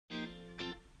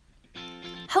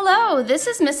Hello, this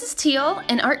is Mrs. Teal,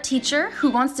 an art teacher who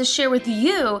wants to share with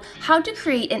you how to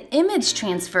create an image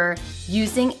transfer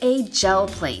using a gel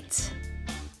plate.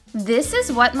 This is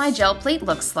what my gel plate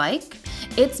looks like.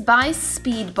 It's by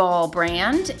Speedball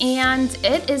brand and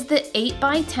it is the 8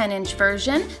 by 10 inch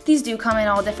version. These do come in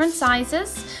all different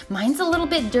sizes. Mine's a little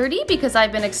bit dirty because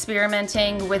I've been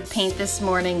experimenting with paint this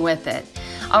morning with it.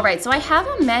 Alright, so I have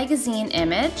a magazine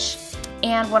image.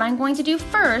 And what I'm going to do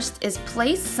first is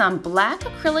place some black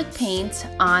acrylic paint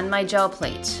on my gel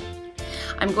plate.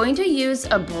 I'm going to use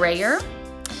a brayer,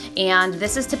 and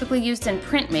this is typically used in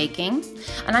printmaking.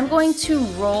 And I'm going to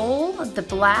roll the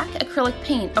black acrylic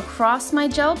paint across my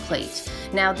gel plate.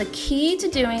 Now the key to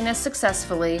doing this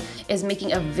successfully is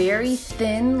making a very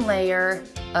thin layer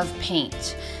of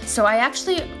paint. So I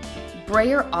actually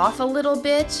brayer off a little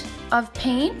bit of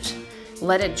paint,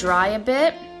 let it dry a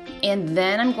bit, and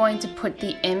then I'm going to put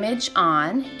the image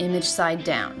on, image side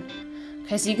down.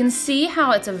 Okay, so you can see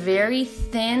how it's a very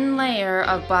thin layer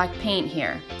of black paint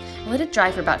here. Let it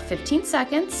dry for about 15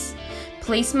 seconds.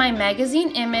 Place my magazine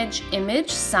image,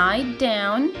 image side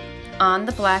down on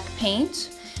the black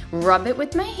paint. Rub it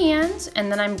with my hand,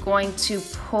 and then I'm going to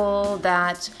pull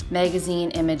that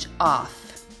magazine image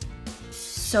off.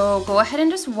 So go ahead and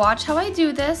just watch how I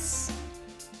do this.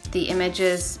 The image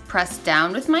is pressed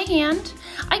down with my hand.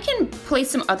 I can place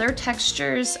some other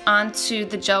textures onto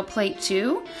the gel plate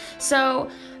too. So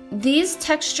these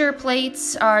texture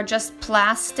plates are just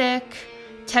plastic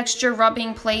texture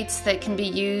rubbing plates that can be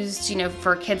used,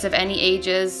 for kids of any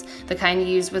ages, the kind you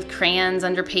use with crayons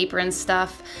under paper and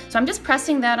stuff. So I'm just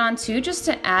pressing that on too, just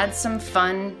to add some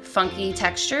fun, funky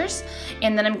textures.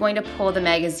 And then I'm going to pull the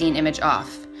magazine image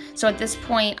off. So at this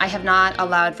point, I have not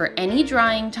allowed for any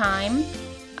drying time.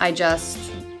 I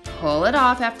just pull it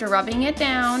off after rubbing it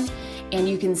down, and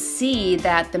you can see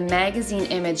that the magazine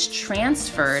image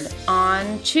transferred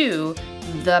onto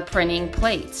the printing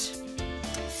plate.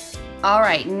 All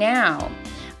right, now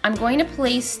I'm going to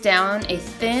place down a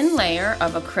thin layer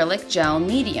of acrylic gel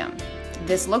medium.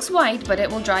 This looks white, but it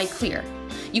will dry clear.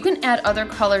 You can add other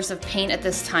colors of paint at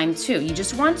this time too. You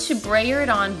just want to brayer it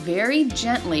on very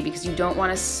gently because you don't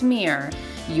want to smear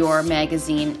your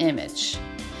magazine image.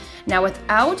 Now,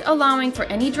 without allowing for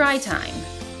any dry time,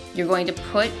 you're going to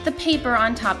put the paper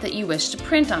on top that you wish to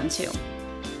print onto.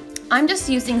 I'm just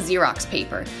using Xerox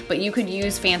paper, but you could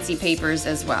use fancy papers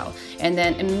as well. And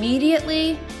then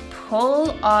immediately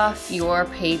pull off your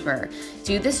paper.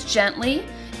 Do this gently.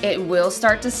 It will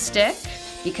start to stick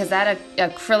because that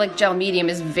acrylic gel medium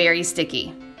is very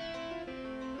sticky.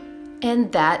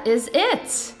 And that is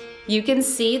it. You can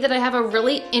see that I have a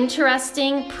really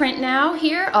interesting print now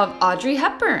here of Audrey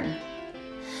Hepburn.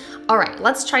 All right,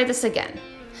 let's try this again.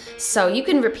 So you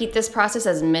can repeat this process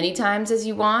as many times as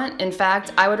you want. In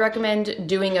fact, I would recommend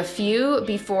doing a few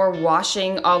before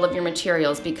washing all of your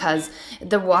materials because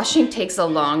the washing takes a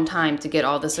long time to get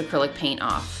all this acrylic paint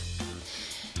off.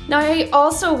 Now, I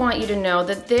also want you to know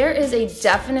that there is a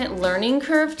definite learning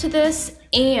curve to this,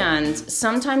 and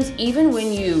sometimes even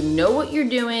when you know what you're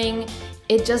doing,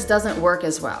 it just doesn't work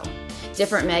as well.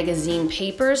 Different magazine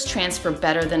papers transfer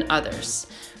better than others.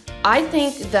 I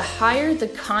think the higher the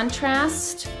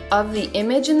contrast of the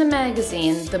image in the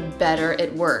magazine, the better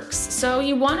it works. So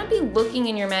you want to be looking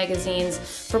in your magazines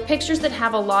for pictures that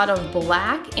have a lot of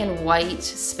black and white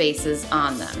spaces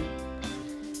on them.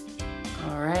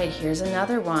 All right, here's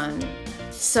another one.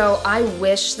 So I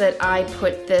wish that I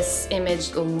put this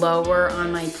image lower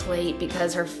on my plate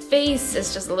because her face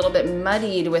is just a little bit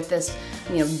muddied with this,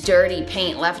 dirty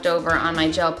paint left over on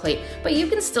my gel plate. But you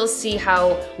can still see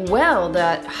how well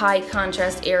that high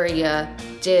contrast area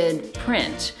did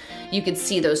print. You could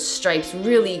see those stripes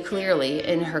really clearly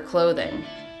in her clothing.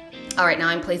 All right, now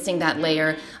I'm placing that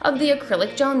layer of the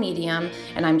acrylic gel medium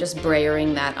and I'm just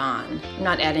brayering that on. I'm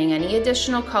not adding any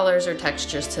additional colors or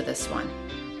textures to this one.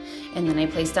 And then I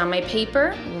place down my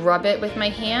paper, rub it with my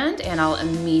hand, and I'll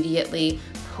immediately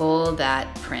pull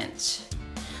that print.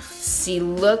 See,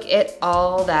 look at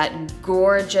all that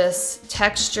gorgeous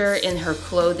texture in her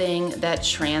clothing that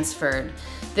transferred.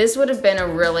 This would have been a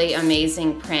really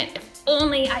amazing print if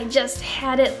only I just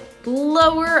had it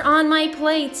lower on my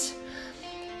plate.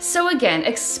 So again,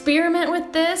 experiment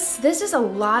with this. This is a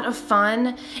lot of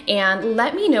fun, and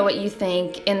let me know what you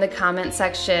think in the comment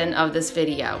section of this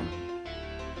video.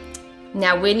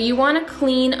 Now, when you want to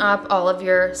clean up all of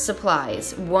your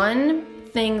supplies, one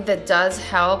thing that does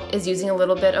help is using a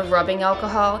little bit of rubbing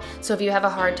alcohol. So if you have a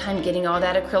hard time getting all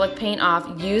that acrylic paint off,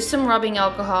 use some rubbing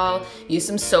alcohol, use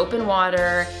some soap and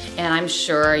water, and I'm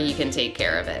sure you can take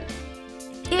care of it.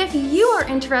 If you are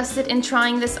interested in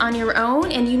trying this on your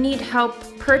own and you need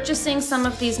help purchasing some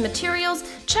of these materials,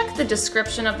 check the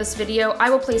description of this video. I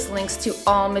will place links to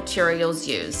all materials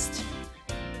used.